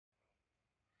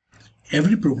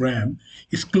Every program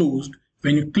is closed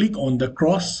when you click on the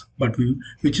cross button,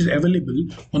 which is available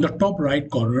on the top right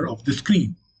corner of the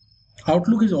screen.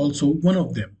 Outlook is also one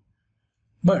of them.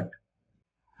 But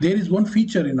there is one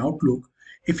feature in Outlook.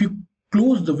 If you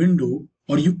close the window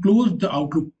or you close the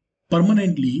Outlook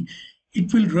permanently,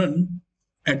 it will run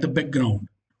at the background.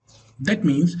 That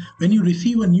means when you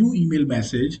receive a new email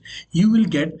message, you will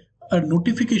get a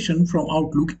notification from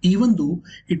Outlook even though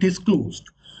it is closed.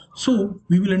 So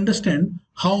we will understand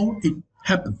how it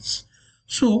happens.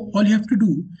 So all you have to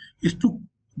do is to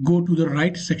go to the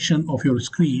right section of your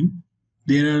screen.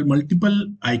 There are multiple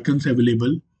icons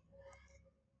available.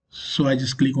 So I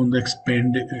just click on the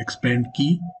expand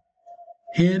key.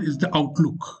 Here is the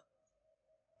Outlook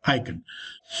icon.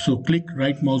 So click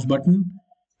right mouse button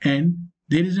and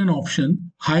there is an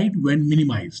option hide when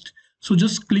minimized. So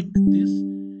just click this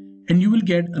and you will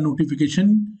get a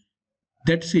notification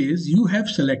that says you have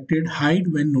selected hide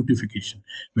when notification.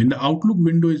 When the Outlook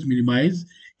window is minimized,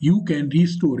 you can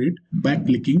restore it by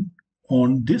clicking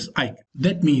on this icon.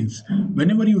 That means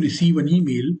whenever you receive an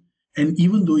email and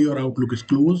even though your Outlook is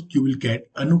closed, you will get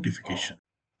a notification.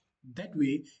 That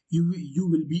way, you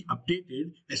will be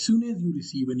updated as soon as you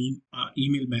receive an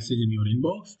email message in your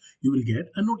inbox, you will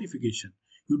get a notification.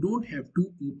 You don't have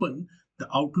to open the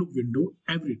Outlook window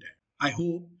every time. I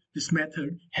hope this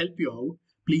method help you out.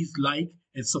 Please like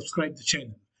and subscribe the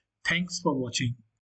channel. Thanks for watching.